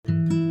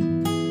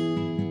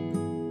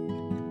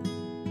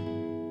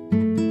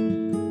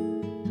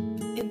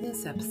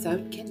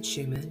episode, Ken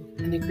Shuman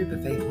and a group of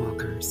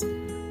Faithwalkers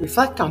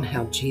reflect on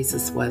how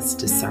Jesus was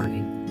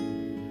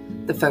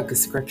discerning. The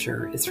focus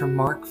scripture is from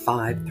Mark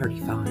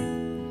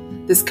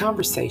 5:35. This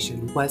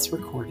conversation was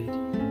recorded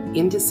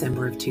in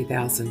December of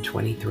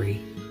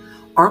 2023.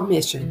 Our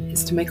mission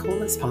is to make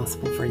wholeness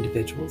possible for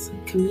individuals,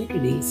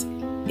 communities,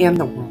 and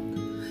the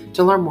world.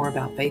 To learn more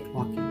about faith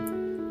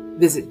walking,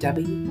 visit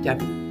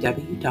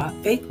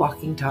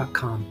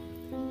www.faithwalking.com.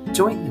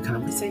 Join the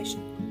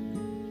conversation.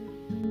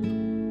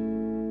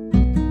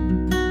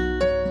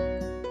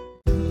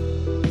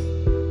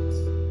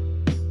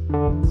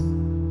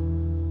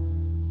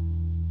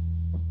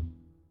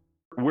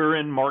 We're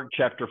in Mark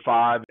chapter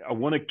 5. I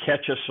want to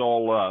catch us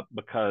all up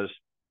because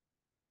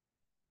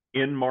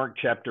in Mark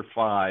chapter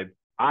 5,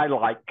 I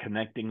like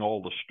connecting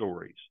all the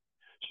stories.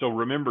 So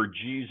remember,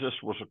 Jesus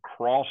was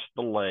across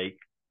the lake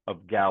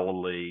of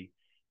Galilee,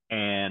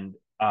 and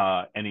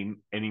he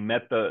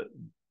met the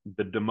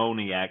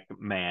demoniac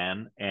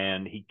man,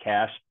 and he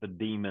cast the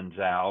demons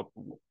out,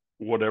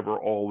 whatever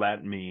all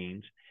that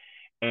means.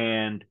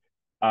 And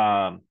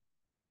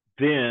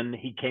then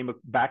he came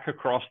back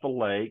across the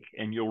lake,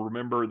 and you'll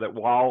remember that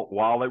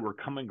while they were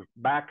coming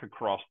back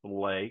across the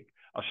lake,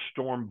 a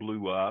storm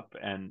blew up,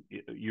 and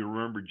you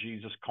remember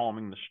Jesus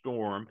calming the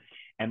storm.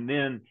 And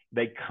then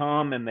they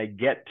come and they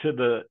get to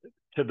the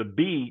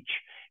beach,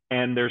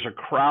 and there's a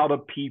crowd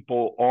of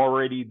people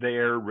already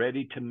there,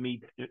 ready to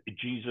meet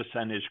Jesus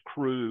and his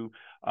crew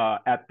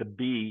at the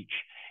beach.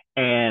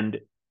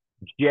 And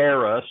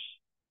Jairus,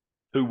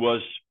 who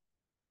was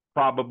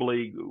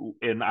probably,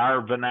 in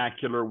our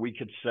vernacular, we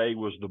could say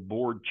was the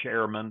board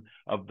chairman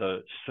of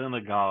the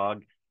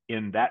synagogue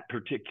in that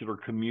particular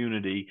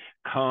community,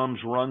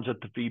 comes, runs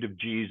at the feet of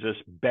Jesus,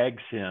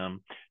 begs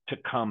him to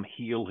come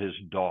heal his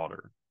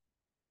daughter.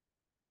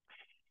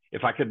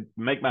 If I could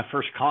make my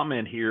first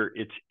comment here,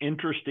 it's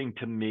interesting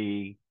to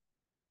me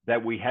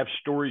that we have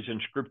stories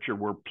in Scripture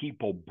where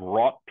people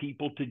brought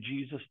people to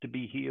Jesus to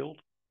be healed.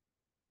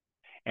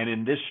 And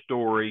in this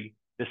story,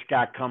 this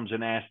guy comes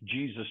and asks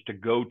Jesus to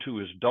go to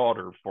his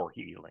daughter for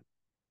healing.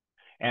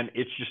 And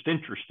it's just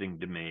interesting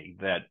to me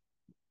that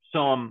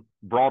some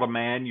brought a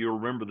man, you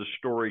remember the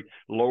story,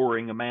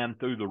 lowering a man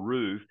through the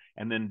roof.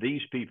 And then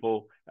these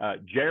people,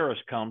 Jairus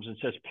comes and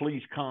says,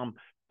 please come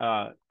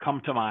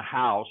to my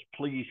house,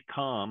 please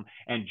come.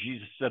 And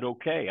Jesus said,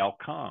 okay, I'll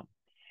come.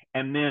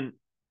 And then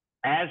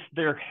as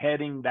they're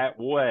heading that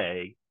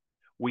way,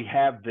 we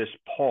have this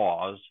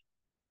pause,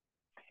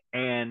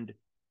 and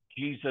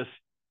Jesus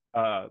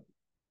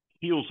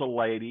heals a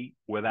lady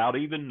without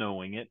even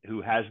knowing it,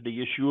 who has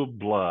the issue of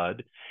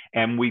blood.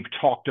 And we've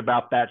talked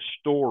about that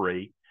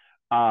story.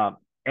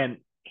 And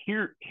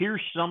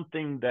here's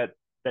something that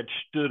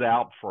stood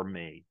out for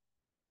me.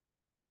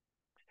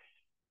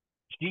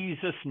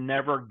 Jesus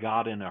never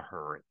got in a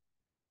hurry.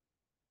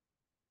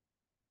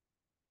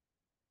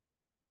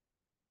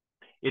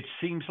 It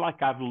seems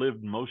like I've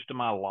lived most of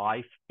my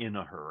life in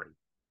a hurry.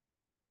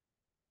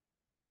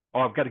 Oh,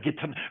 I've got to get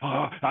to,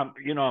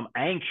 I'm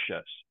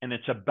anxious, and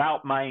it's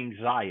about my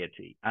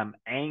anxiety. I'm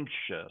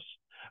anxious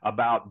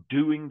about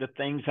doing the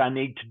things I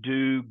need to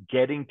do,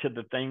 getting to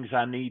the things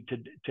I need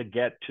to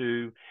get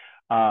to.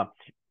 I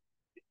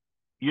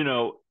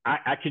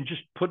can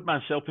just put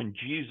myself in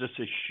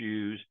Jesus's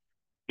shoes.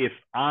 If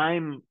I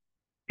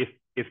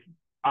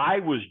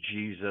was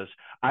Jesus,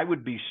 I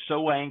would be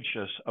so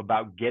anxious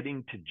about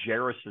getting to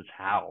Jairus's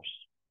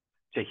house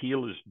to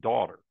heal his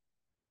daughter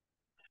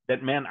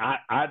that, man,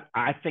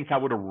 I think I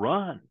would have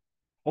run.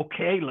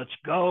 Okay, let's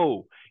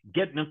go.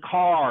 Get in the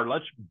car.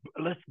 Let's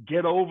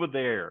get over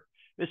there.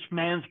 This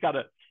man's got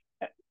to.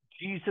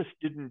 Jesus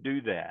didn't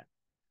do that.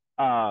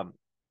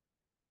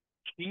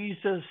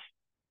 Jesus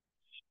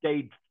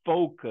stayed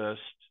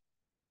focused,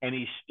 and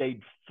he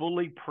stayed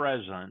fully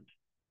present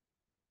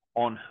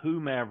on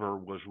whomever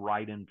was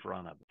right in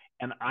front of him.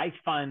 And I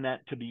find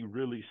that to be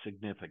really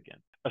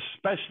significant,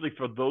 especially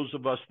for those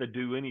of us that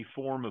do any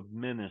form of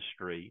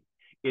ministry.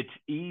 It's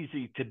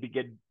easy to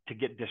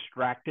get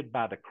distracted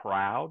by the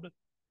crowd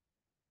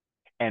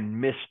and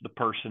miss the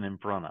person in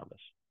front of us.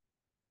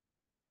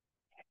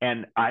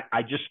 And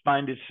I just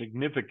find it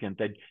significant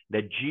that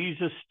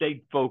Jesus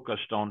stayed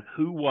focused on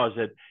who was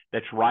it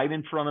that's right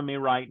in front of me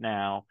right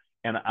now,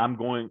 and I'm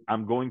going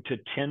to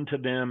tend to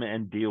them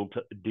and deal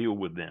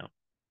with them.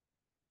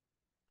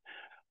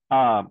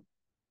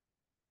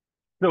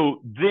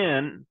 So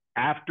then,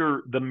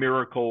 after the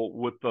miracle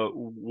with the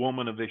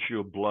woman of issue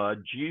of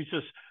blood,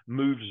 Jesus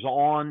moves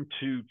on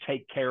to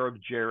take care of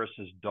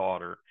Jairus'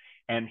 daughter.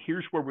 And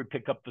here's where we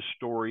pick up the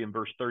story in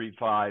verse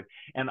 35.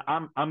 And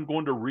I'm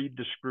going to read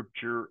the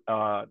scripture,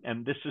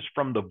 and this is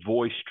from the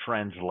Voice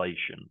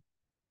translation.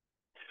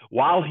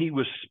 While he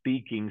was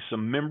speaking,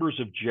 some members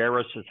of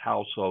Jairus'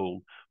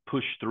 household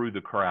pushed through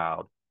the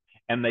crowd,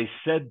 and they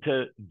said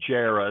to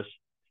Jairus,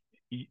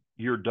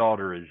 your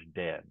daughter is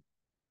dead.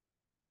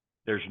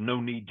 There's no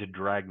need to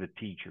drag the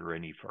teacher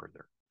any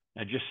further.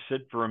 Now just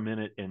sit for a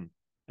minute and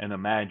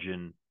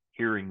imagine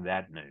hearing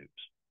that news.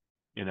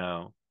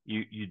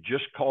 You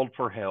just called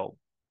for help.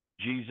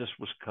 Jesus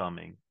was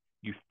coming.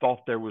 You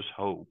thought there was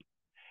hope.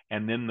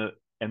 And then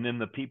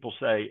the people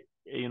say,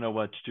 you know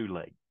what, it's too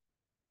late.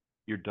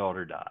 Your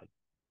daughter died.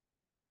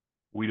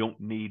 We don't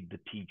need the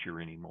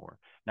teacher anymore.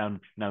 Now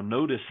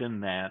notice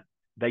in that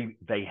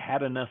they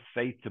had enough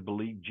faith to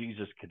believe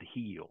Jesus could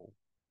heal,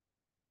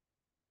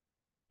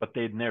 but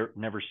they'd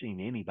never seen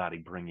anybody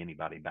bring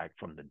anybody back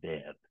from the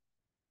dead.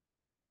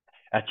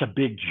 That's a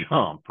big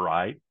jump,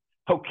 right?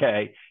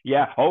 Okay,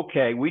 yeah,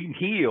 okay, we can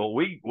heal.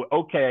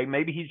 Okay,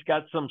 maybe he's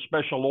got some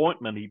special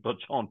ointment he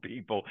puts on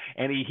people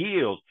and he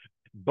heals.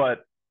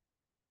 But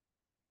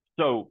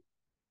so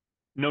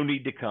no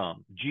need to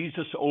come.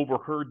 Jesus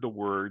overheard the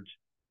words,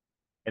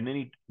 and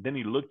then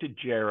he looked at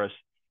Jairus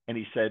and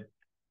he said,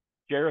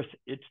 Jairus,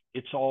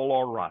 it's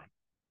all right.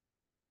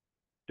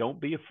 Don't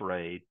be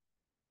afraid.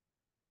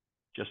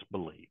 Just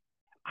believe.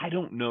 I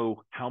don't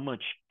know how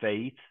much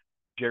faith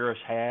Jairus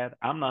had.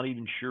 I'm not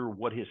even sure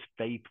what his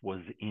faith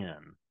was in.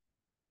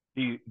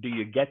 Do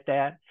you get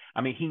that?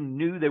 I mean, he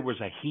knew there was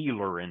a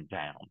healer in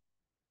town.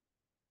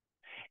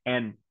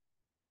 And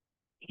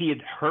he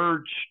had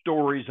heard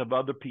stories of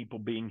other people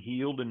being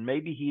healed, and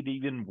maybe he'd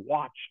even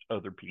watched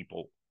other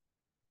people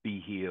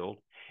be healed.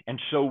 And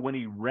so when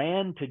he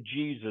ran to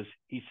Jesus,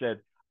 he said,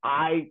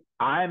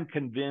 I'm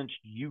convinced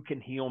you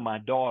can heal my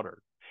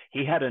daughter.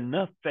 He had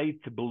enough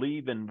faith to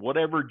believe in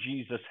whatever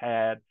Jesus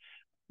had,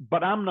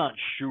 but I'm not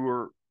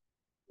sure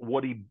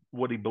what he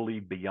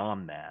believed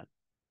beyond that.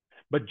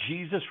 But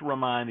Jesus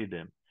reminded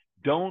him,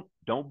 don't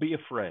be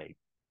afraid,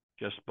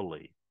 just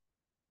believe.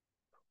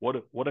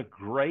 What a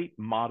great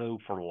motto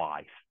for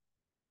life.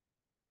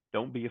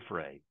 Don't be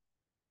afraid,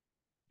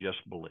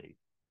 just believe.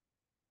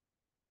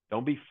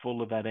 Don't be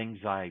full of that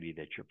anxiety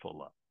that you're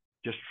full of.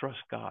 Just trust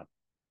God.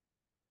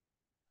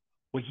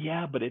 Well,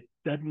 yeah, but it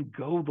doesn't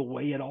go the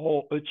way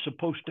it's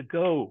supposed to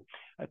go.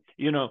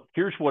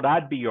 Here's what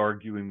I'd be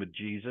arguing with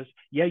Jesus.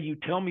 Yeah, you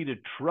tell me to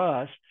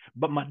trust,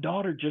 but my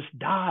daughter just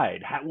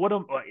died. What's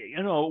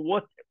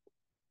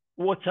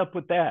up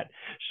with that?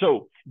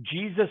 So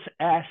Jesus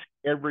asked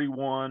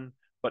everyone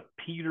but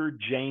Peter,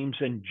 James,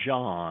 and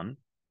John,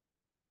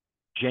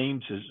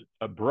 James is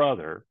a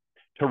brother,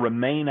 to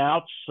remain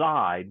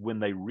outside when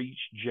they reached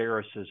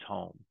Jairus'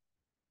 home.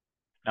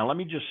 Now, let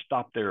me just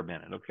stop there a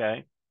minute,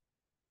 okay?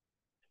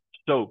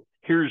 So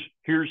here's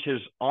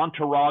his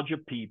entourage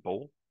of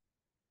people,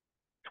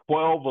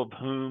 12 of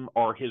whom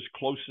are his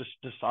closest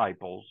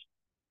disciples.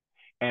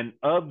 And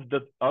of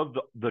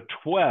the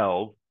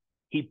 12,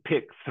 he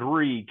picked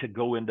 3 to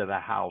go into the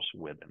house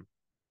with him.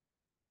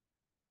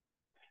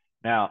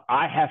 Now,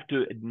 I have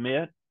to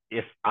admit,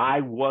 if I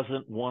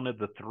wasn't one of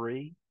the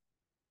 3,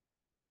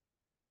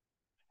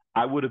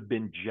 I would have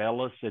been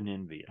jealous and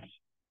envious.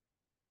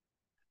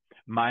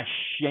 My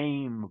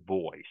shame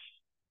voice,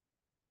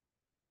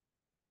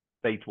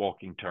 faith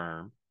walking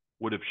term,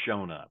 would have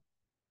shown up.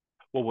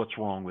 Well, what's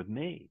wrong with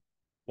me?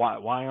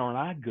 Why aren't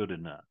I good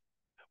enough?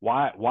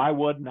 Why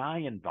wasn't I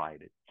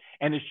invited?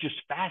 And it's just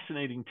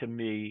fascinating to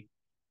me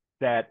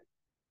that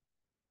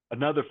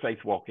another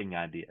faith walking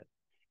idea,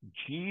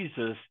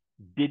 Jesus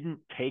didn't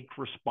take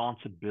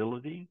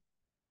responsibility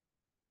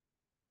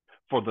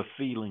for the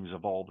feelings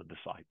of all the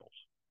disciples.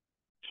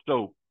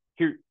 So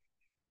here,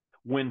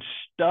 when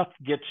stuff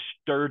gets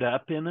stirred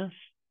up in us,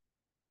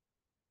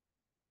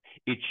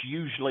 it's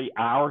usually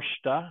our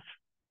stuff,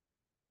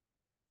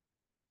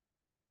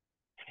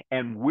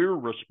 and we're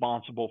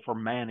responsible for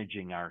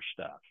managing our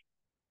stuff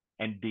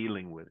and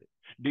dealing with it.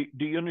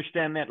 Do you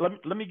understand that?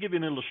 Let me give you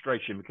an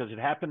illustration, because it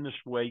happened this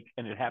week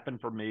and it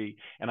happened for me,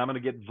 and I'm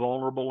going to get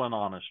vulnerable and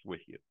honest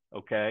with you,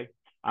 okay?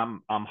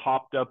 I'm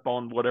hopped up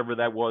on whatever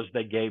that was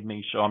they gave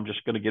me, so I'm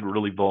just going to get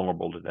really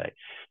vulnerable today.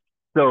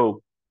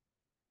 So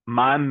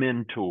my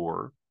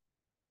mentor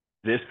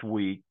this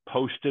week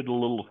posted a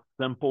little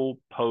simple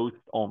post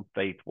on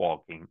faith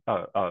walking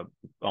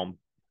on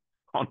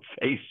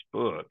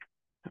Facebook,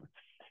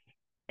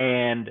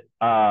 and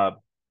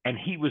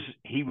he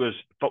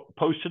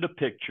posted a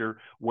picture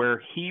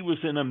where he was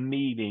in a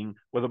meeting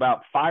with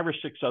about 5 or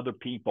 6 other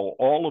people,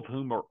 all of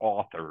whom are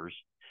authors,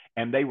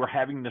 and they were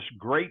having this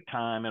great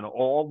time, and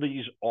all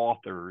these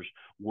authors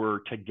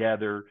were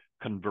together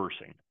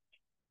conversing.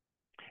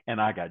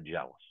 And I got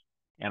jealous,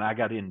 and I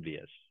got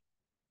envious,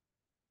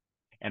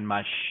 and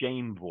my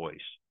shame voice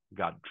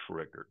got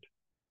triggered.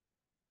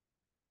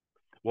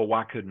 Well,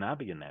 why couldn't I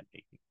be in that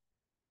meeting?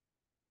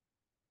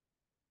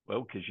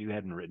 Well, because you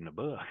hadn't written a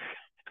book.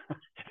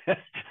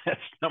 That's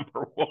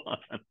number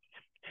one.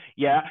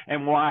 Yeah,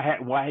 and why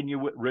hadn't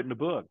you written a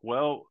book?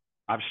 Well,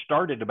 I've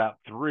started about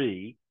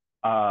 3.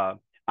 I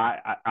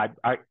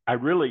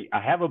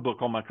have a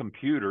book on my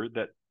computer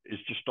that is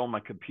just on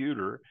my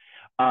computer,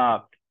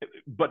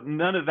 but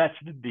none of that's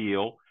the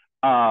deal.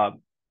 I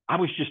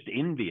was just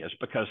envious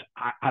because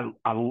I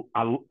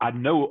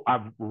know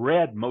I've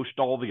read most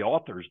all the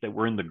authors that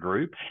were in the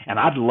group, and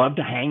I'd love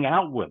to hang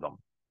out with them,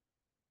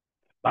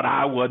 but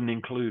I wasn't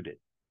included.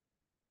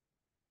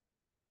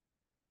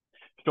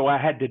 So I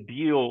had to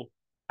deal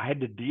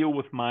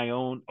with my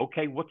own,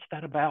 okay, what's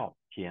that about,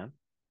 Ken?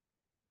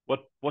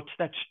 What's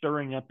that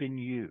stirring up in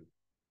you?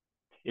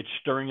 It's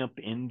stirring up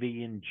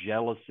envy and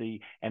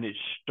jealousy, and it's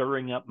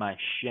stirring up my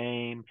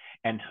shame.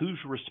 And who's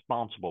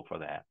responsible for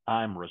that?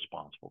 I'm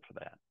responsible for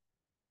that.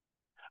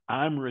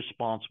 I'm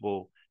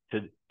responsible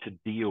to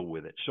deal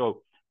with it.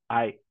 So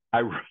I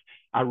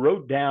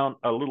wrote down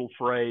a little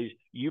phrase.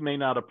 You may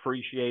not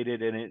appreciate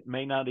it, and it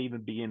may not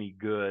even be any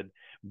good,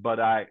 but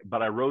I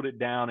wrote it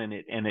down, and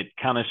it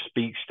kind of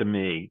speaks to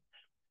me.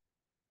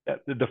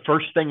 The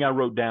first thing I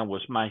wrote down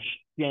was, my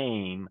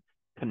shame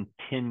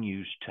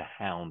continues to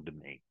hound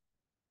me.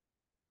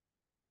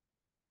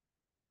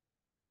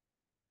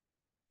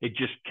 It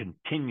just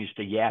continues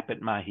to yap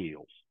at my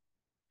heels.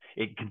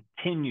 It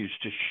continues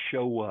to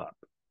show up.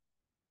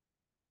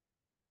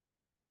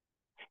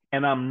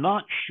 And I'm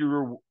not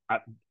sure,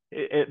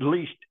 at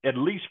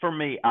least for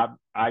me,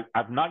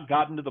 I've not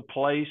gotten to the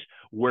place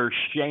where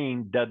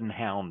shame doesn't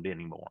hound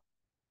anymore.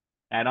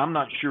 And I'm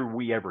not sure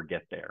we ever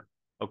get there.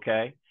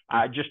 Okay?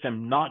 I just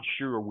am not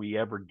sure we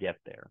ever get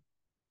there.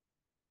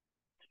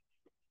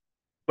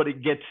 But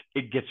it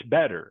gets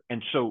better.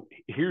 And so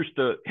here's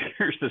the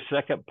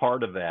second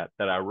part of that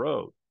I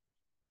wrote.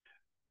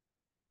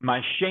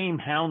 My shame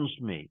hounds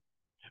me,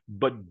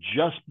 but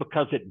just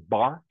because it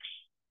barks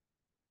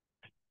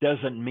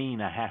doesn't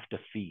mean I have to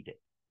feed it.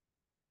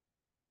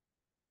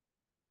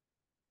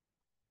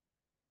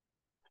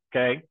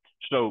 Okay?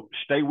 So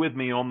stay with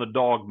me on the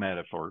dog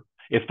metaphor.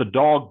 If the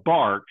dog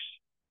barks,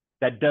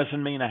 that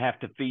doesn't mean I have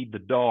to feed the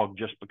dog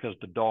just because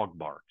the dog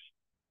barks.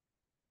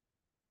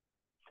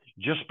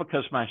 Just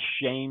because my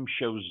shame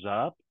shows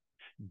up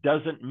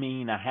doesn't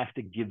mean I have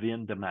to give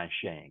in to my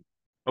shame.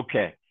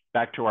 Okay,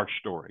 back to our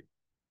story.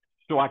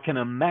 So I can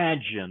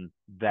imagine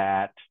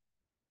that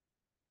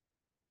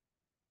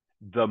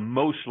the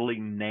mostly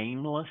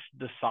nameless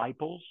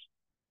disciples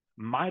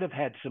might have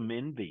had some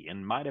envy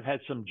and might have had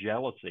some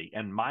jealousy,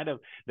 and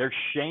their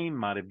shame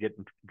might have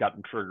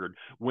gotten triggered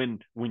when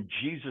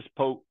Jesus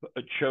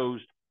chose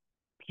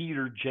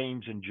Peter,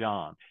 James, and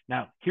John.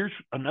 Now, here's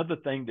another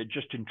thing that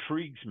just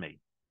intrigues me.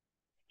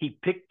 He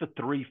picked the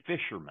three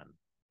fishermen.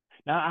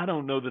 Now, I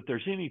don't know that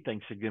there's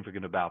anything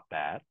significant about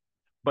that,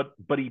 but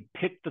he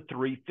picked the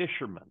three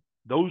fishermen.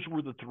 Those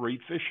were the three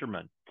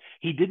fishermen.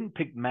 He didn't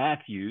pick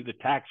Matthew, the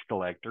tax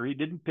collector. He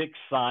didn't pick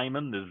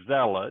Simon, the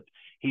zealot.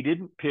 He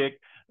didn't pick,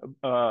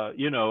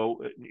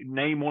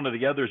 name one of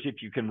the others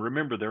if you can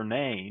remember their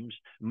names,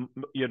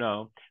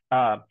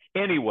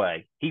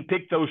 Anyway, he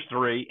picked those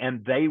three,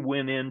 and they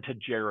went into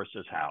Jairus'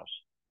 house.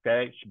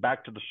 Okay, so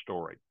back to the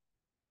story.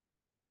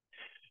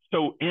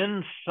 So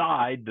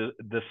inside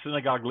the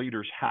synagogue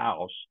leader's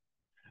house,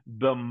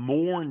 the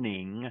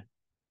mourning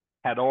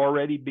had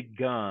already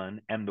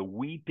begun, and the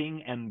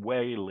weeping and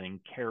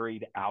wailing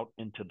carried out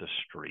into the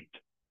street.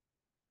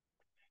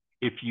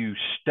 If you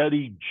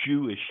study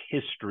Jewish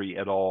history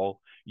at all,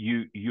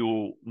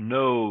 you'll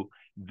know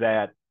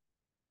that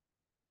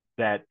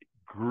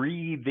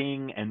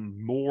grieving and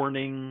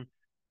mourning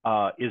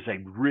is a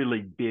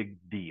really big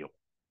deal.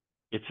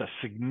 It's a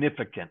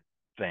significant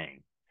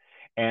thing,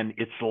 and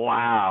it's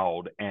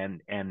loud,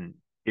 and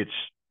it's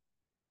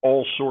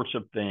all sorts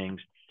of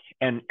things,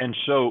 and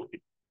so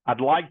I'd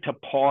like to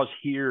pause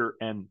here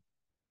and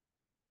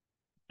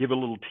give a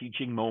little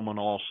teaching moment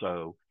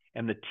also.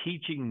 And the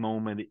teaching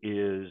moment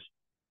is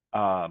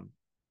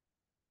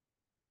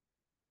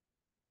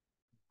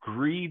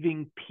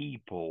grieving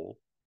people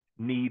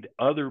need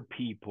other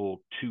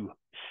people to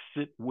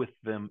sit with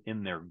them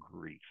in their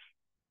grief.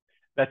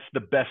 That's the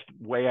best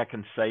way I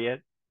can say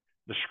it.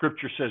 The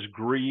scripture says,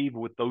 grieve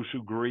with those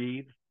who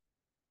grieve,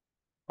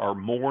 or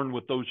mourn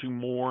with those who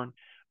mourn.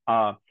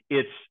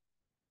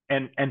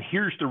 And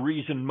here's the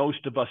reason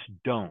most of us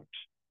don't.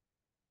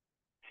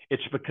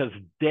 It's because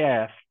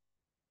death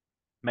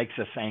makes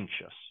us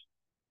anxious.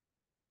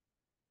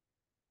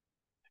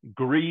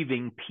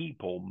 Grieving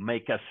people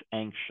make us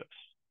anxious.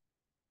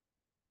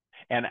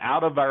 And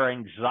out of our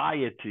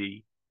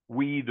anxiety,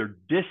 we either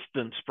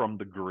distance from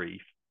the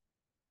grief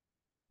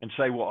and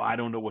say, well, I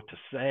don't know what to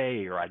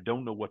say, or I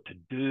don't know what to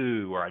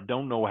do, or I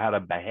don't know how to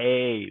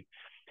behave.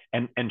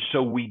 And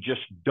so we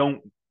just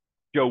don't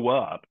show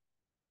up.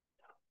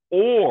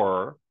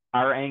 Or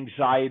our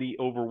anxiety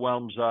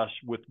overwhelms us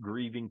with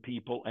grieving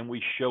people, and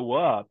we show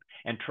up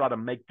and try to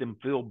make them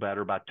feel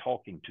better by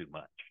talking too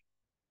much.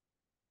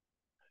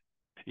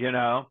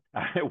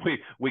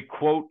 We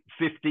quote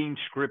 15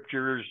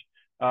 scriptures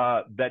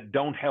that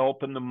don't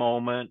help in the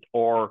moment,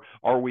 or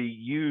we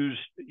use,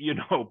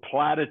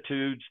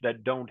 platitudes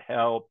that don't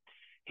help.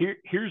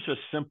 Here's a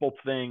simple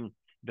thing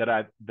that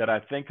I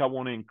think I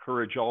want to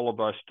encourage all of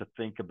us to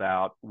think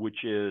about,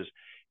 which is,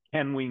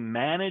 can we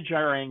manage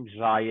our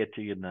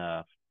anxiety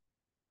enough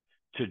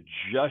to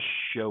just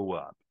show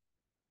up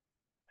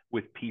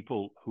with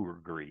people who are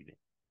grieving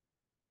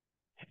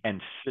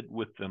and sit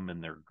with them in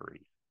their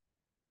grief?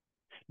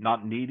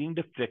 Not needing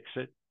to fix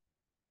it,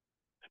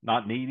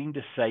 not needing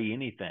to say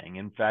anything.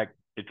 In fact,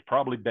 it's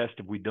probably best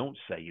if we don't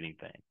say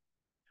anything,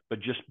 but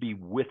just be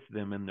with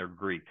them in their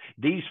grief.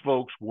 These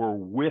folks were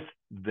with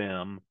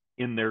them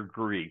in their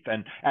grief.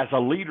 And as a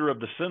leader of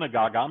the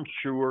synagogue, I'm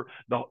sure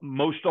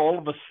most all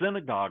of the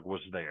synagogue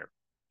was there.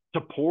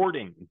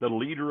 supporting the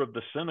leader of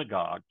the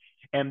synagogue,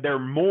 and they're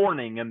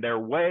mourning and they're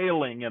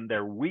wailing and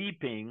they're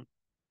weeping.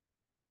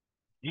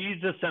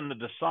 Jesus and the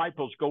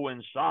disciples go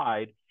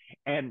inside,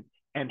 and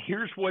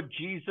here's what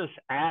Jesus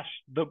asked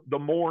the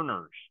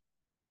mourners.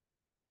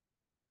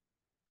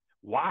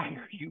 Why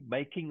are you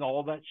making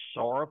all that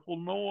sorrowful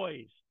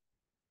noise?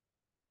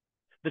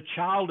 The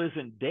child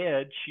isn't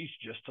dead, she's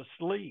just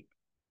asleep.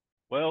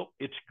 Well,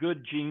 it's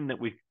good, Gene, that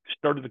we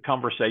started the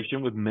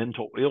conversation with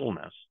mental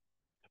illness,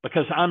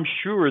 because I'm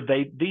sure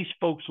these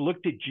folks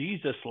looked at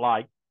Jesus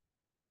like,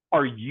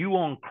 are you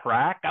on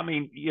crack? I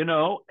mean, you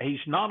know,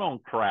 he's not on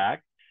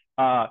crack,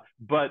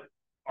 but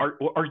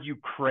are you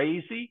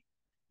crazy?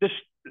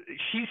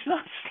 She's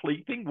not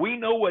sleeping. We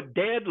know what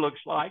dead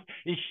looks like,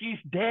 and she's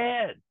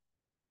dead.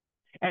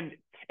 And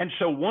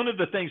so one of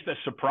the things that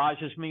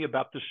surprises me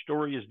about this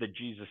story is that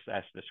Jesus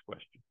asked this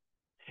question.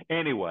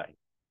 Anyway,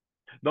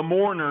 the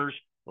mourners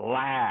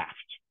laughed,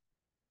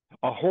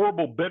 a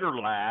horrible, bitter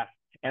laugh,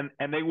 and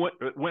they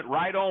went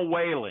right on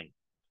wailing.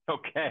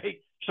 Okay,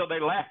 so they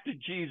laughed at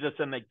Jesus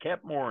and they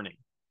kept mourning.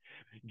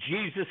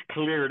 Jesus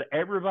cleared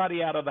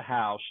everybody out of the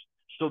house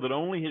so that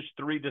only his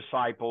 3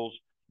 disciples,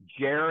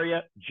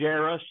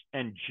 Jairus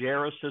and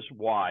Jairus'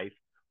 wife,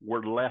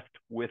 were left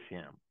with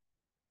him.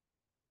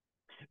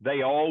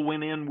 They all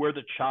went in where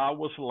the child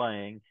was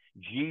laying.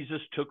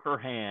 Jesus took her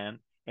hand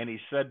and he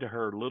said to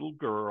her, little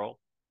girl,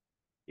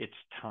 it's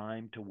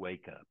time to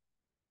wake up.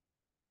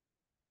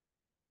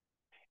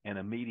 And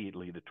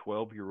immediately the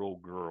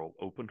 12-year-old girl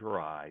opened her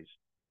eyes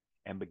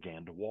and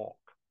began to walk.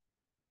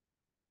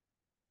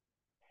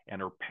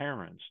 And her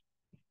parents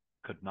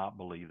could not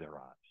believe their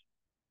eyes.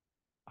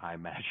 I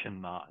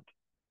imagine not.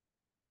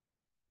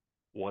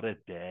 What a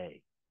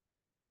day.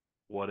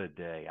 What a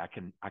day. I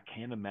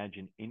can't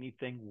imagine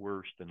anything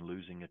worse than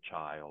losing a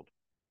child.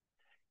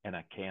 And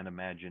I can't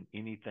imagine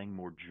anything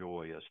more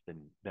joyous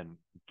than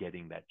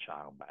getting that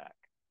child back.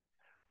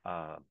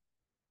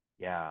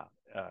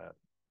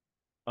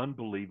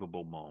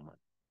 Unbelievable moment.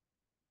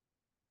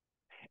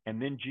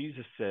 And then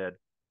Jesus said,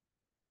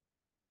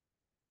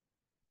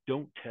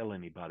 don't tell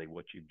anybody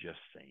what you've just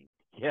seen.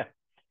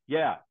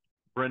 Yeah.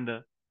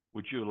 Brenda,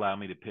 would you allow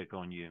me to pick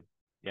on you?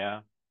 Yeah?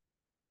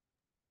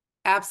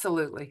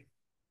 Absolutely.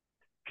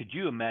 Could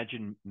you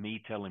imagine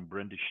me telling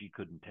Brenda she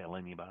couldn't tell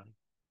anybody?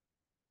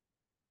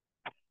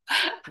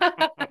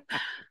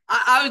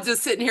 I was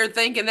just sitting here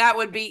thinking that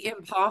would be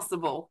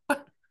impossible.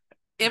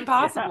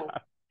 Impossible.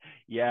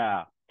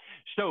 Yeah.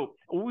 So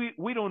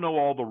we don't know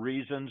all the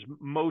reasons.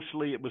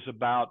 Mostly it was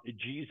about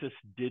Jesus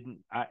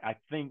I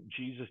think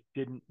Jesus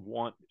didn't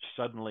want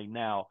suddenly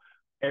now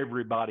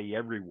everybody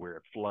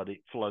everywhere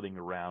flooding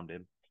around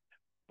him.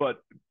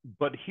 But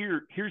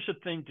here's the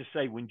thing to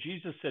say. When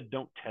Jesus said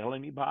don't tell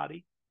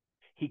anybody,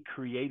 he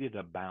created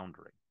a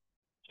boundary.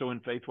 So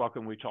in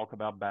Faithwalker, we talk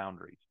about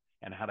boundaries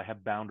and how to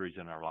have boundaries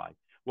in our life.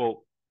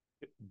 Well,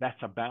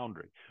 that's a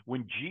boundary.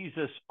 When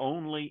Jesus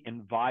only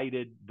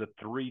invited the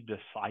 3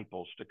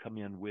 disciples to come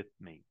in with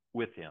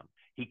him,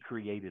 he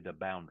created a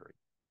boundary.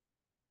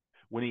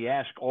 When he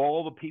asked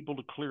all the people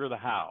to clear the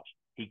house,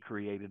 he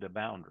created a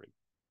boundary.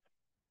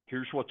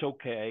 Here's what's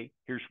okay.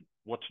 Here's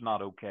what's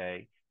not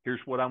okay.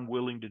 Here's what I'm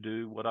willing to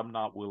do, what I'm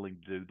not willing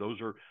to do.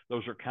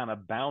 Those are kind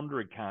of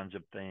boundary kinds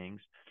of things.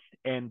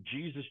 And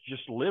Jesus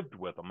just lived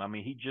with them. I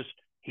mean,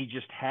 he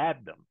just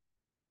had them.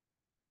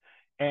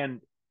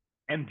 And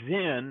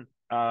then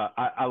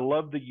I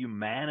love the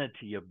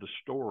humanity of the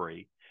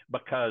story,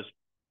 because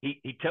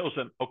he tells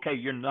them, okay,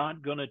 you're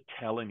not going to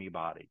tell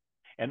anybody.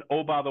 And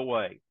oh, by the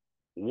way,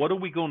 what are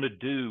we going to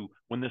do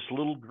when this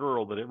little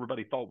girl that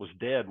everybody thought was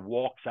dead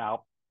walks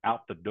out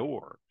the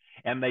door?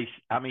 And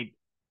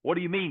what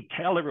do you mean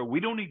tell everyone? We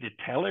don't need to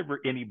tell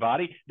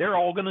anybody. They're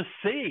all going to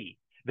see.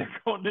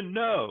 They're going to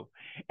know.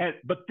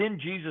 But then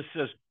Jesus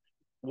says,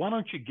 why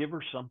don't you give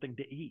her something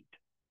to eat?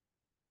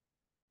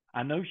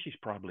 I know she's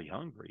probably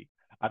hungry.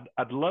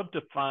 I'd love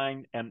to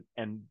find, and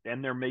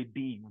there may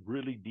be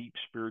really deep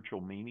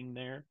spiritual meaning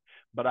there,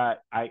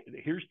 but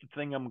here's the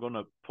thing I'm going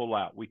to pull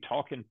out. We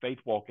talk in Faith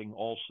Walking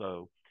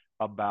also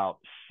about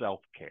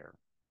self-care.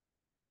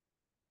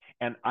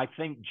 And I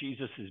think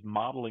Jesus is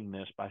modeling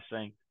this by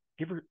saying,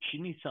 she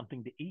needs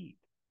something to eat.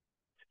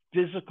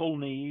 Physical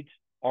needs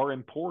are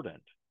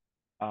important.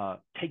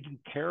 Taking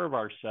care of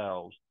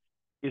ourselves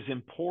is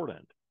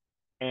important.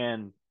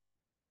 And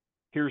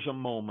here's a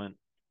moment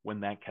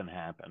when that can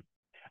happen.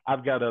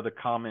 I've got other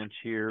comments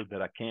here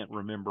that I can't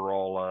remember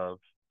all of,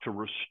 to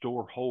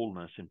restore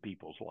wholeness in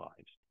people's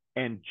lives.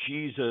 And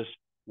Jesus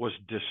was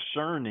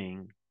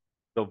discerning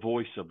the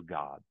voice of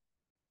God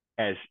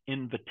as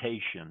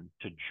invitation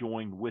to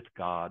join with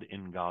God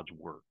in God's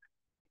work.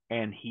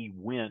 And he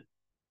went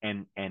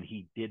and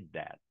he did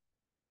that.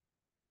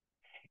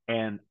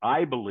 And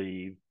I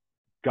believe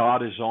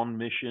God is on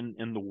mission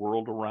in the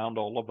world around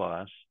all of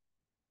us.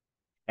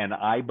 And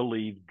I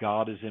believe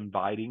God is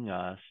inviting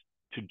us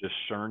to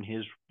discern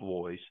his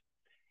voice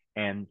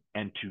and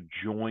to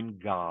join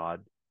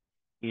God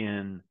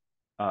in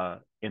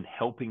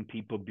helping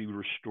people be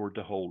restored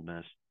to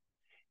wholeness.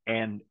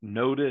 And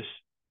notice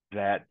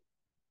that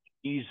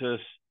Jesus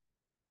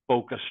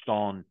focused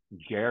on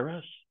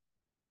Jairus,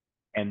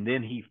 and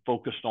then he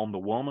focused on the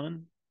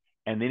woman,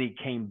 and then he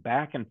came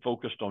back and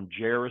focused on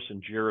Jairus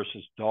and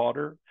Jairus's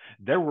daughter.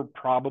 There were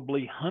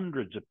probably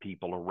hundreds of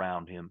people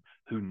around him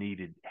who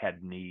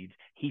had needs.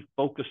 He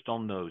focused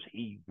on those.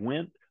 He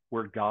went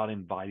where God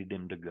invited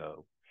him to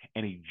go,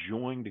 and he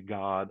joined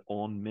God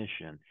on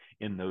mission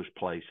in those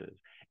places.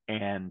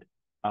 And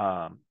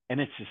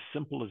it's as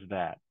simple as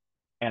that.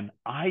 And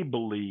I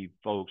believe,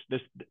 folks,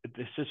 this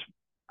is,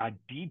 I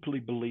deeply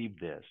believe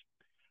this.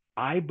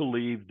 I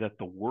believe that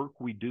the work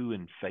we do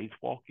in faith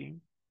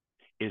walking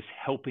is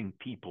helping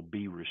people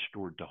be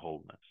restored to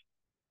wholeness.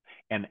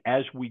 And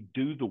as we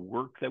do the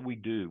work that we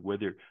do,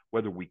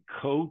 whether we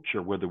coach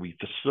or whether we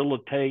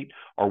facilitate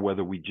or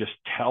whether we just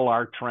tell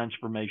our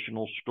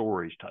transformational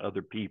stories to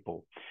other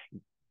people,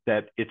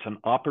 that it's an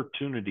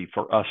opportunity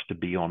for us to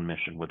be on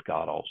mission with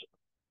God also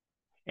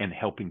and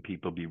helping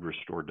people be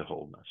restored to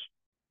wholeness.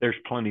 There's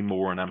plenty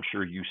more, and I'm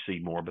sure you see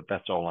more, but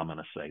that's all I'm going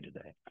to say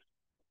today.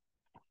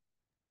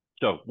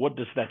 So what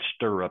does that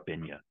stir up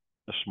in you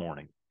this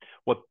morning?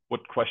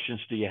 What questions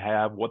do you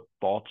have? What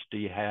thoughts do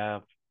you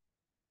have?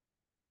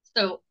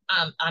 So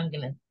I'm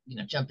going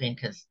to jump in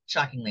because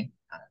shockingly,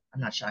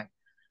 I'm not shocked.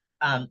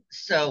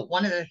 So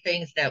one of the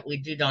things that we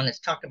do, Don, is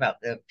talk about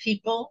the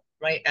people,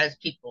 right, as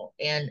people.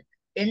 And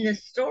in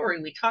this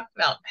story, we talked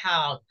about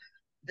how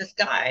this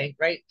guy,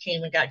 right,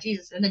 came and got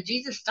Jesus, and then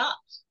Jesus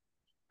stopped,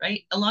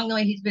 right? Along the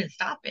way, he's been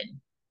stopping.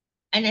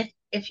 And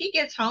if he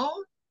gets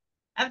home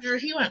after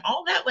he went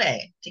all that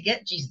way to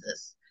get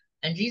Jesus,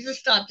 and Jesus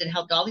stopped and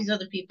helped all these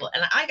other people,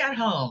 and I got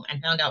home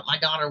and found out my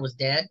daughter was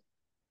dead,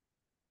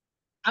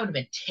 I would have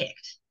been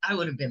ticked. I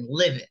would have been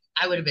livid.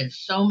 I would have been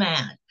so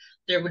mad.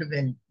 There would have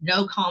been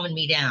no calming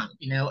me down.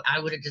 I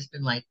would have just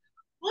been like,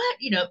 what?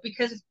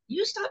 Because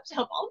you stopped to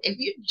help all, if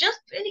you'd just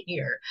been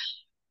here.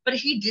 But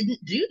he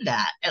didn't do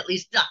that. At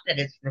least not that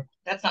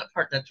that's not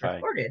part that's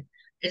recorded.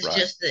 It's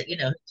just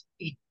that,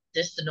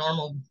 just the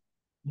normal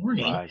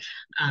morning. Right.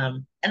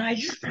 And I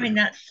just find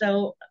that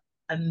so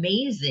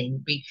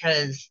amazing,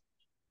 because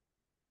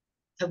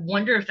I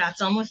wonder if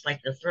that's almost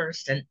like the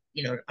first, and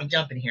I'm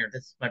jumping here,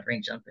 this is my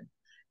brain jumping,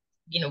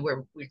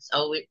 where we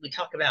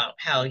talk about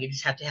how you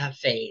just have to have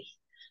faith.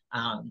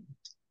 And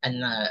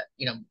in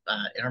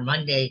our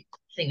Monday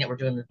thing that we're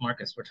doing with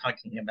Marcus, we're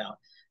talking about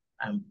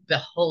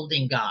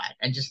beholding God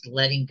and just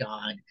letting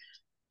God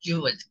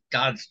do what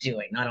God's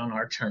doing, not on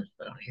our terms,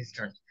 but on his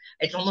terms.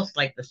 It's almost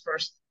like the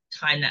first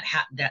time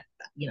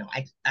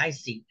I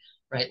see,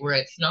 right, where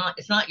it's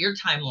not your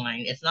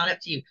timeline, it's not up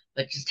to you,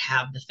 but just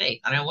have the faith.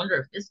 And I wonder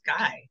if this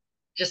guy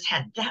just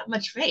had that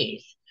much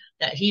faith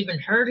that he even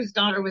heard his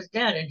daughter was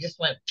dead and just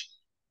went,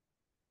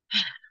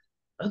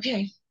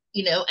 okay,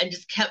 and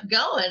just kept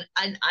going.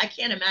 I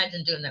can't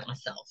imagine doing that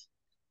myself.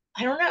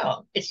 I don't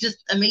know. It's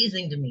just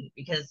amazing to me,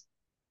 because,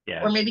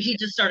 or maybe he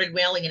just started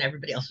wailing and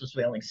everybody else was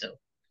wailing, so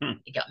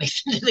he got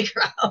mixed into the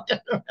crowd. I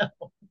don't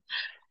know.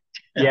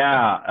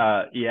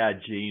 Yeah,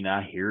 Gene,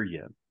 I hear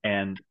you.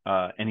 And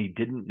he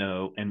didn't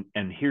know. And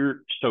here's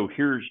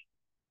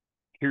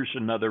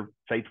another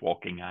faith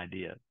walking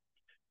idea.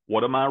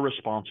 What am I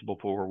responsible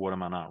for? What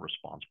am I not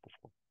responsible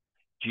for?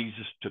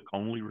 Jesus took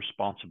only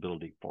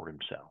responsibility for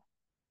himself.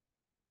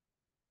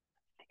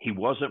 He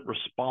wasn't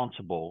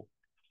responsible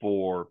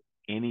for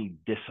any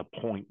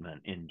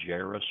disappointment in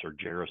Jairus or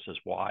Jairus's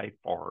wife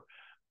or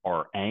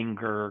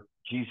anger.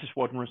 Jesus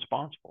wasn't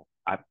responsible.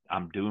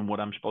 I'm doing what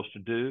I'm supposed to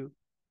do.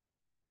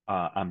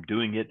 I'm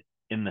doing it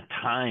in the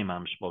time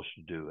I'm supposed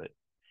to do it.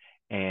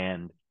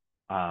 And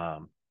I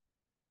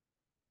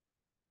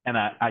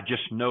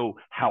just know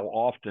how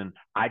often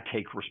I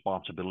take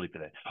responsibility for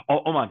that.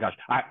 Oh my gosh.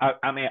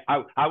 I mean,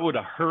 I would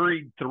have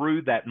hurried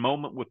through that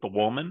moment with the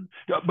woman,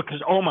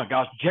 because, oh my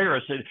gosh,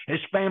 Jairus, his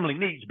family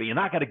needs me, and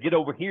I got to get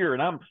over here,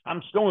 and I'm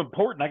so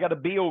important. I got to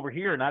be over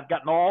here. And I've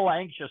gotten all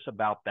anxious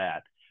about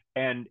that.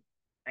 And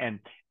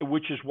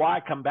which is why I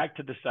come back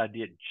to this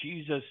idea.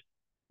 Jesus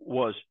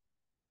was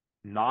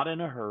not in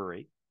a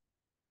hurry.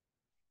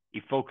 He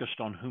focused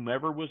on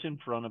whomever was in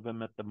front of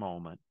him at the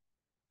moment.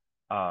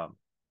 But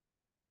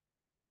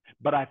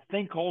I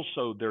think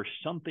also there's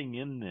something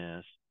in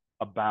this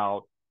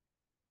about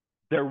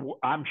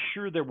I'm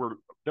sure there were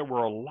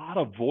a lot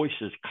of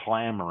voices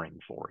clamoring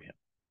for him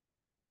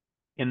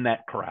in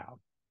that crowd.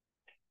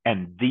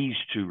 And these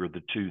two are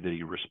the two that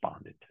he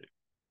responded to.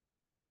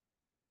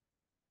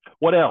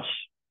 What else?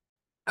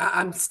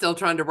 I'm still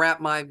trying to wrap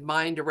my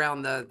mind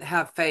around the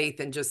have faith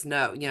and just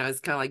know.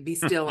 It's kind of like be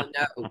still and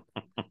know.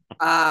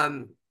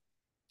 I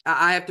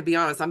have to be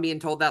honest, I'm being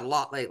told that a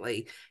lot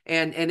lately.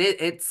 And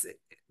it's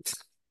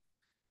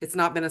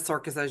not been a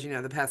circus, as you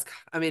know,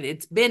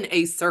 it's been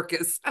a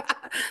circus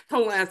the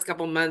last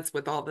couple months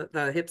with all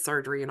the hip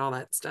surgery and all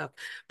that stuff.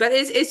 But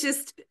it's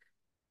just,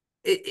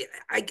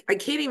 I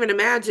can't even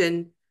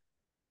imagine,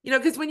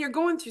 because when you're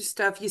going through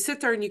stuff, you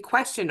sit there and you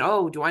question,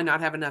 oh, do I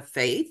not have enough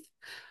faith?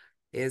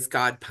 Is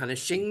God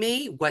punishing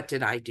me? What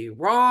did I do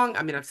wrong?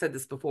 I mean, I've said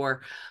this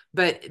before,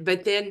 but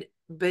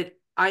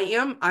I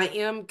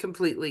am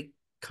completely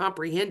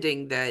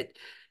comprehending that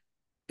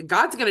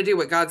God's going to do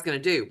what God's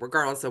going to do,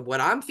 regardless of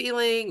what I'm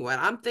feeling, what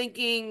I'm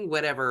thinking,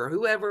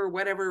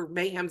 whatever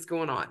mayhem's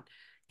going on.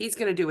 He's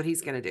going to do what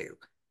he's going to do.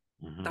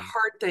 Mm-hmm. The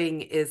hard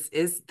thing is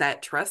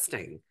that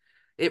trusting.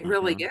 It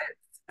really Mm-hmm. is.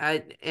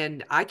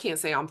 And I can't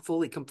say I'm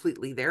fully,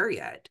 completely there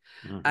yet.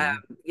 Mm-hmm.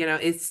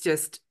 It's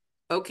just,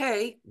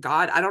 okay,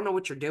 God, I don't know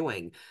what you're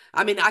doing.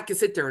 I mean, I could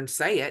sit there and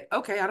say it.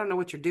 Okay, I don't know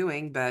what you're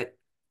doing, but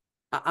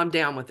I'm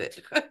down with it.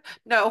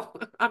 No,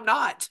 I'm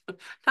not.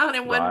 Not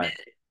in 1 minute.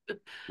 So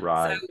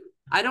Right.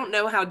 I don't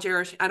know how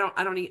Jerish,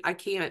 I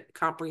can't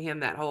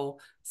comprehend that whole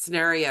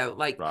scenario.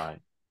 Like, Right.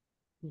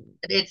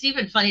 It's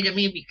even funny to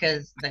me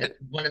because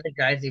one of the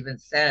guys even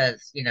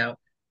says,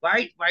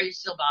 why are you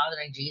still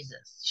bothering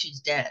Jesus? She's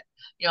dead.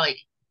 Like,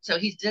 so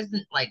he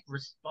doesn't like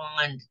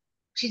respond.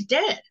 She's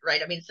dead,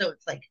 right? I mean, so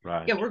it's like,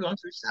 Right. yeah, we're going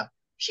through stuff.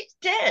 She's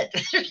dead.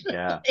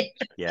 Yeah. Like,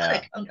 it's Yeah.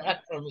 gonna come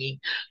back for me.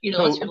 It's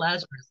your So,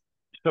 Lazarus.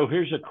 so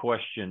here's a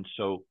question.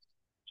 So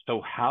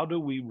how do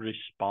we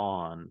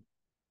respond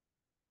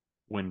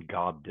when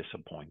God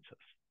disappoints us?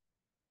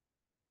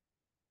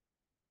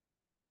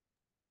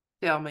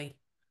 tell me.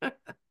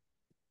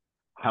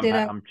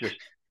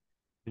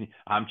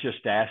 I'm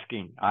just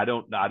asking. I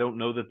don't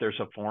know that there's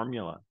a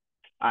formula.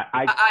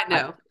 I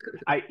know.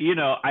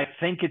 I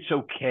think it's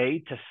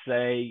okay to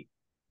say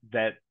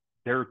that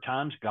there are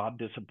times God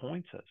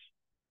disappoints us.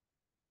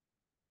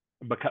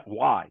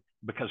 Why?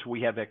 Because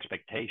we have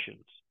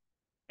expectations,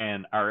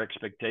 and our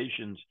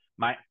expectations.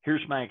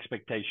 Here's my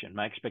expectation.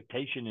 My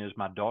expectation is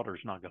my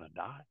daughter's not going to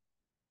die.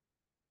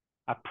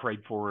 I prayed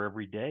for her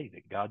every day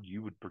that God,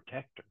 you would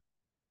protect her.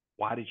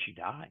 Why did she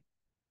die?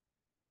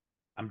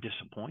 I'm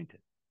disappointed.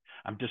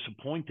 I'm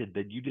disappointed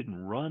that you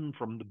didn't run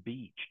from the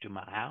beach to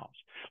my house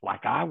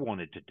like I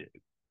wanted to do.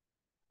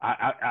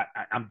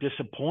 I'm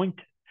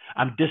disappointed.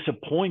 I'm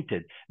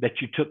disappointed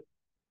that you took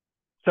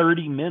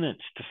 30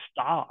 minutes to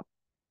stop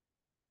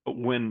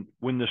when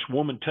this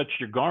woman touched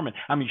your garment.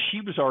 I mean,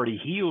 she was already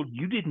healed.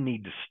 You didn't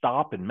need to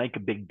stop and make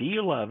a big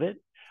deal of it.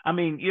 I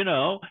mean,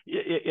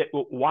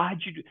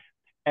 why'd you do?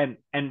 And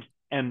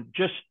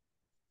just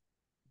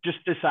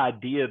this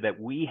idea that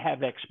we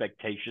have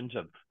expectations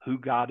of who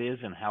God is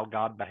and how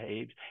God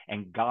behaves,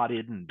 and God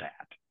isn't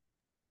that.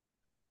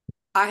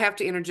 I have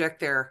to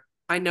interject there.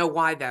 I know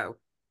why, though.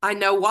 I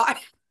know why.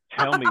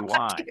 Tell me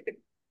why.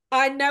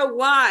 I know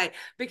why,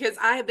 because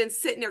I have been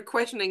sitting there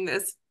questioning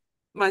this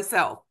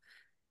myself.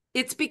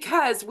 It's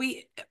because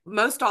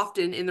most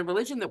often in the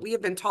religion that we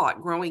have been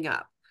taught growing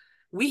up,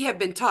 we have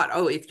been taught,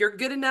 oh, if you're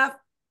good enough,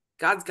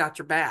 God's got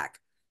your back.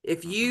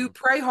 If you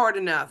pray hard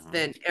enough,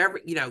 then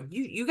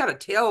you got to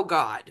tell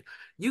God,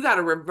 you got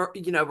to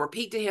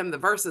repeat to him the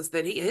verses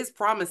that his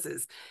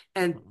promises,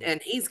 and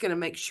he's going to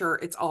make sure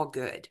it's all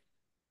good.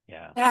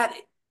 Yeah. That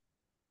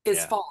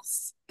is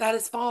false. That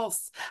is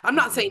false. I'm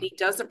not saying he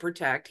doesn't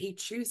protect. He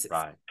chooses.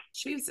 Right.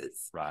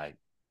 Chooses. Right.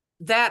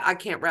 That I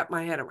can't wrap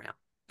my head around.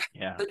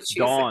 Yeah.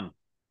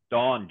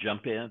 Dawn,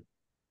 jump in.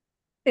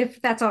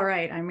 If that's all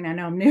right. I mean, I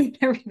know I'm new and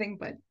everything,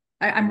 but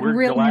I'm We're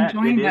really glad.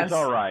 enjoying this. It is this.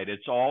 all right.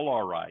 It's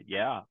all right.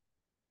 Yeah.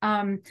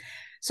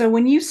 So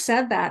when you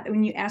said that,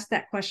 when you asked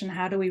that question,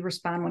 how do we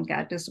respond when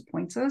God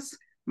disappoints us?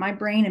 My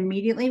brain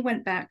immediately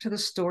went back to the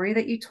story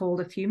that you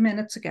told a few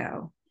minutes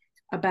ago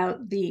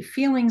about the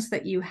feelings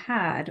that you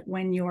had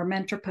when your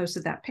mentor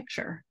posted that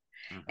picture.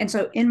 And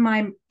so in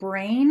my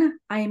brain,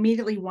 I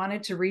immediately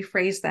wanted to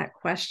rephrase that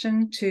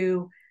question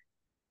to,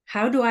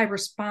 how do I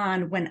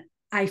respond when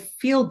I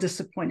feel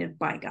disappointed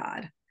by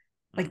God?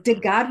 Like,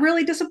 did God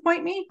really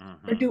disappoint me?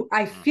 Or do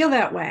I feel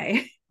that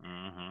way?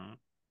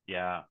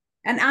 Yeah.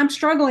 And I'm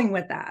struggling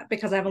with that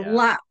because I have a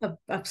lot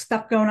of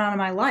stuff going on in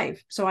my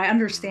life. So I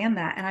understand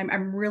that. And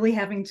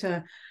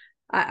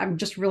I'm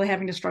just really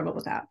having to struggle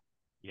with that.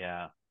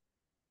 Yeah.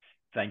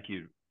 Thank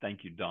you.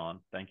 Thank you,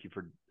 Dawn. Thank you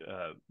for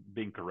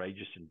being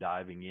courageous and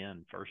diving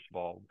in, first of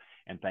all.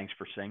 And thanks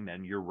for saying that.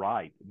 And you're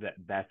right.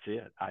 That's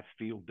it. I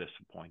feel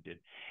disappointed.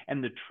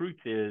 And the truth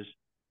is,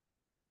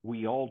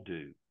 we all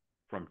do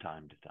from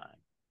time to time,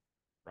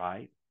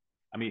 right?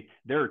 I mean,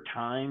 there are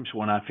times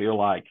when I feel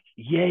like,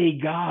 yay,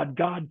 God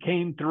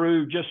came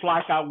through just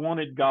like I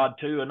wanted God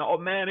to. And oh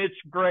man, it's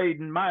great.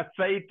 And my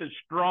faith is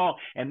strong.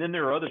 And then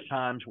there are other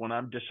times when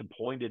I'm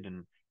disappointed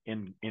in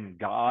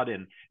God,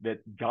 and that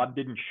God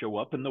didn't show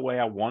up in the way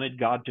I wanted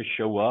God to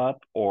show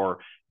up, or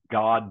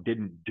God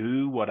didn't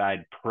do what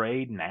I'd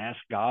prayed and asked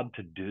God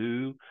to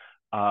do.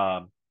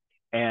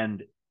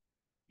 And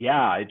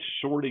yeah, it's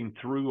sorting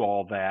through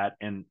all that.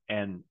 And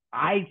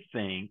I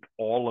think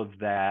all of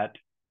that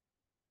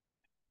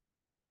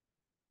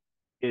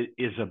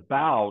is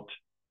about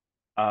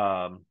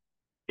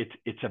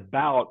it's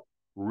about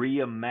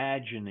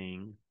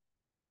reimagining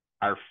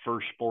our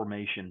first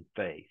formation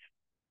faith.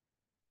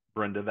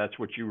 Brenda, that's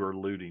what you were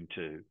alluding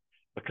to,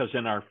 because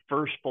in our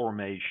first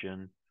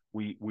formation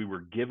we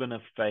were given a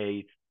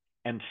faith,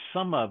 and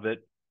some of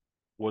it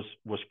was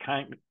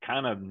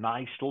kind of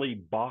nicely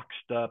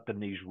boxed up in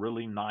these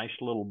really nice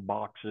little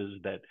boxes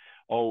that,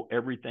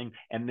 everything,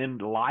 and then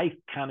life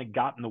kind of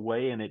got in the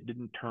way and it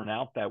didn't turn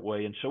out that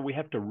way. And so we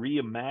have to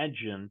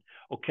reimagine,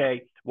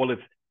 okay, well if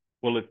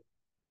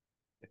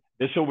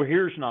this over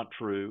here is not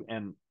true,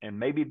 and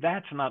maybe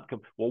that's not.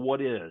 Well,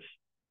 what is?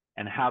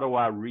 And how do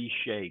I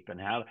reshape?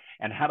 And how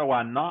do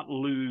I not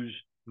lose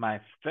my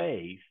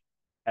faith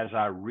as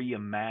I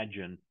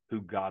reimagine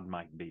who God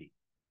might be?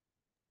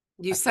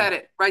 You said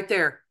it right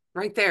there,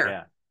 right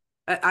there.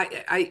 Yeah.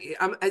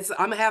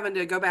 I'm having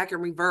to go back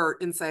and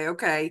revert and say,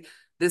 okay,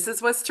 this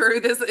is what's true.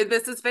 This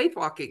is faith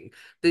walking.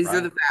 These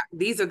Right.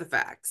 are the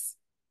facts.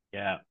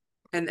 Yeah.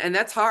 And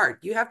that's hard.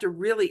 You have to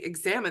really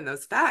examine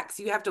those facts.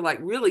 You have to like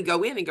really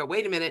go in and go,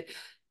 wait a minute,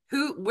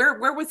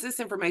 where was this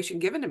information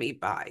given to me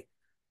by?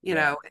 You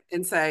know,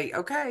 and say,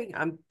 okay,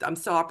 I'm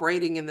still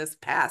operating in this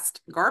past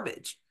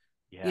garbage.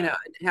 Yeah. You know,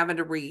 and having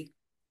to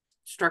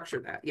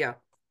restructure that. Yeah.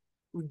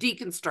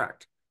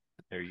 Deconstruct.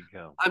 There you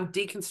go. I'm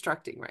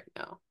deconstructing right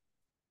now.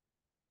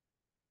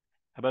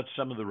 How about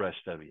some of the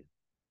rest of you?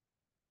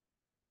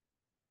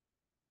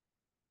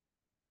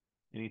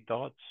 Any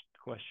thoughts,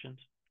 questions?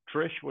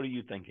 Trish, what are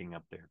you thinking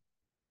up there?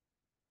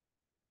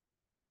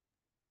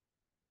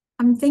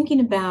 I'm thinking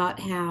about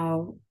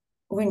how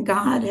when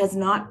God has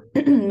not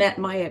met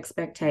my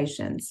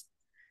expectations,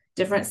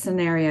 different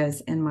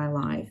scenarios in my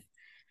life,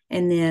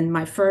 and then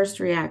my first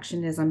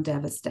reaction is I'm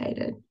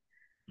devastated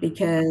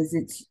because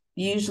it's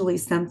usually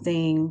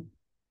something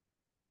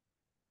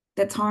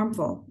that's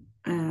harmful.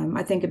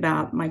 I think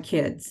about my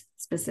kids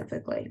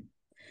specifically,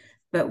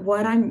 but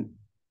what I'm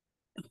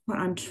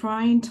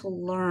trying to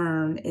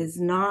learn is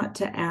not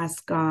to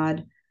ask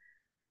God,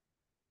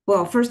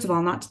 well, first of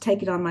all, not to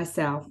take it on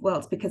myself. Well,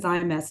 it's because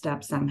I messed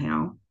up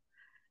somehow.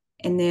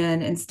 And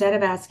then instead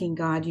of asking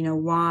God, you know,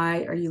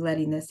 why are you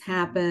letting this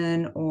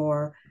happen?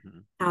 Or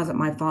how is it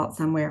my fault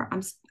somewhere?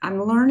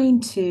 I'm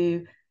learning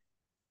to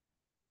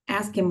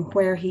ask him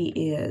where he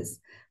is.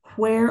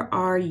 Where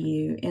are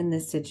you in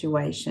this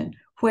situation?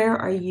 Where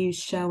are you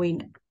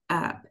showing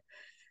up?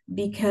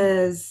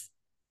 Because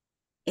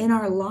in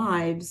our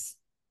lives,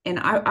 and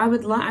I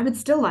would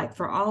still like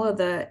for all of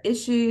the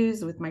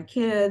issues with my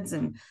kids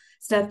and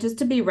stuff just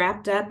to be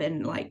wrapped up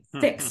and like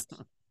fixed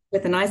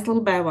with a nice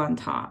little bow on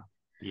top.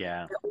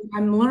 Yeah. But what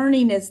I'm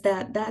learning is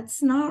that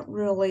that's not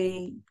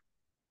really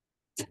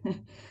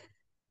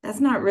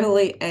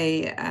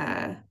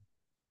a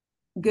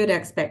good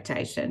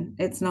expectation.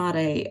 It's not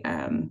a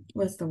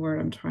what's the word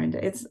I'm trying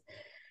to,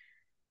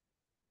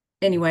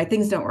 anyway,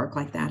 things don't work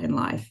like that in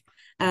life.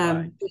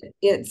 Right.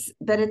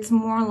 It's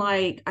more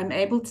like I'm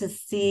able to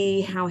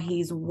see how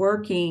he's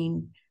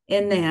working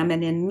in them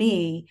and in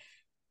me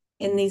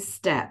in these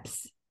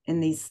steps.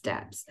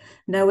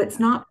 No, it's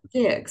not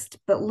fixed,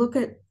 but look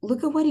at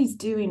what he's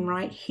doing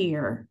right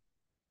here,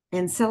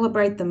 and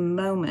celebrate the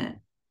moment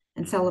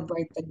and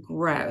celebrate the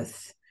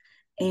growth.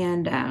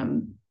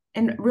 And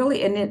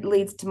really, and it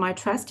leads to my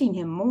trusting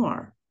him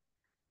more.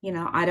 You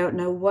know, I don't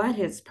know what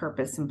his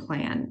purpose and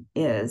plan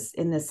is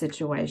in this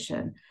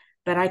situation,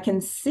 but I can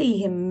see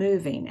him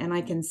moving and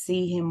I can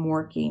see him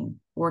working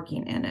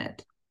in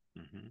it.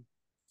 Mm-hmm.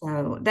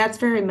 So that's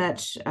very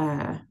much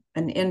an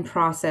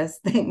in-process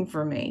thing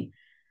for me.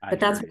 But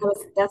that's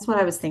what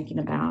I was thinking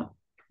about.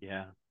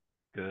 Yeah,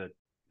 good.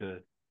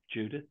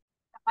 Judith?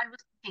 I was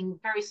thinking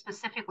very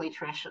specifically,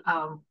 Trish,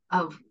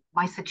 of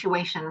my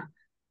situation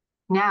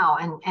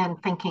now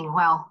and thinking,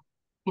 well,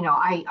 you know,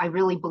 I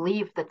really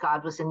believed that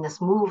God was in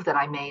this move that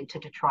I made to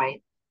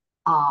Detroit.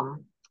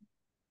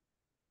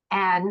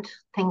 And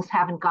things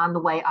haven't gone the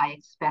way I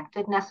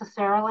expected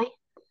necessarily.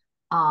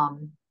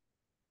 And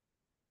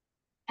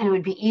it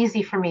would be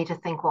easy for me to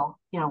think, well,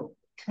 you know,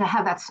 to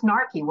have that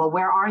snarky, well,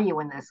 where are you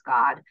in this,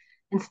 God?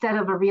 Instead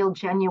of a real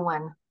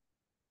genuine,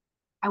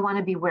 I want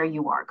to be where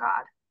you are,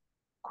 God,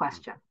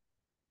 question.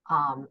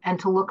 And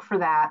to look for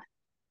that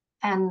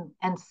and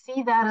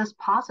see that as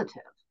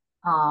positive.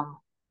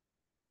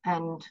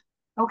 And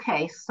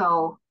okay,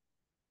 so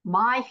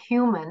my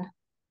human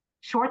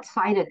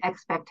short-sighted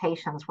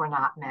expectations were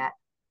not met.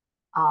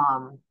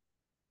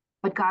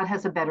 But God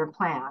has a better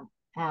plan.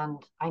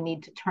 And I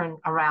need to turn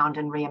around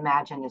and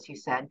reimagine, as you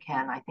said,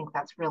 Ken. I think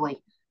that's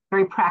really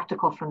very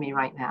practical for me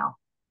right now.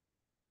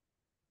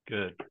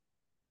 Good.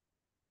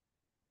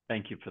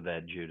 Thank you for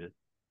that, Judith.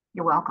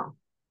 You're welcome.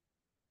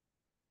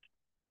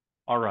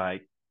 All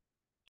right.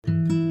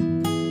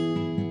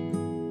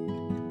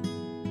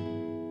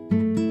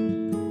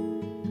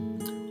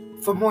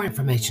 For more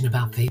information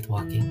about faith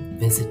walking,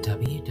 visit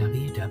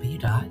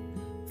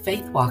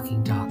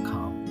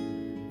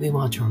www.faithwalking.com. We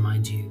want to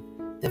remind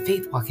you that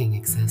faith walking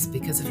exists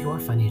because of your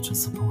financial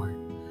support.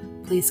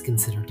 Please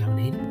consider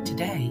donating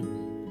today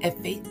at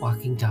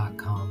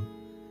faithwalking.com.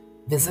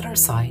 Visit our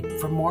site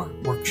for more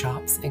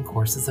workshops and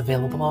courses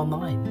available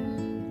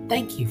online.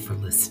 Thank you for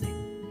listening.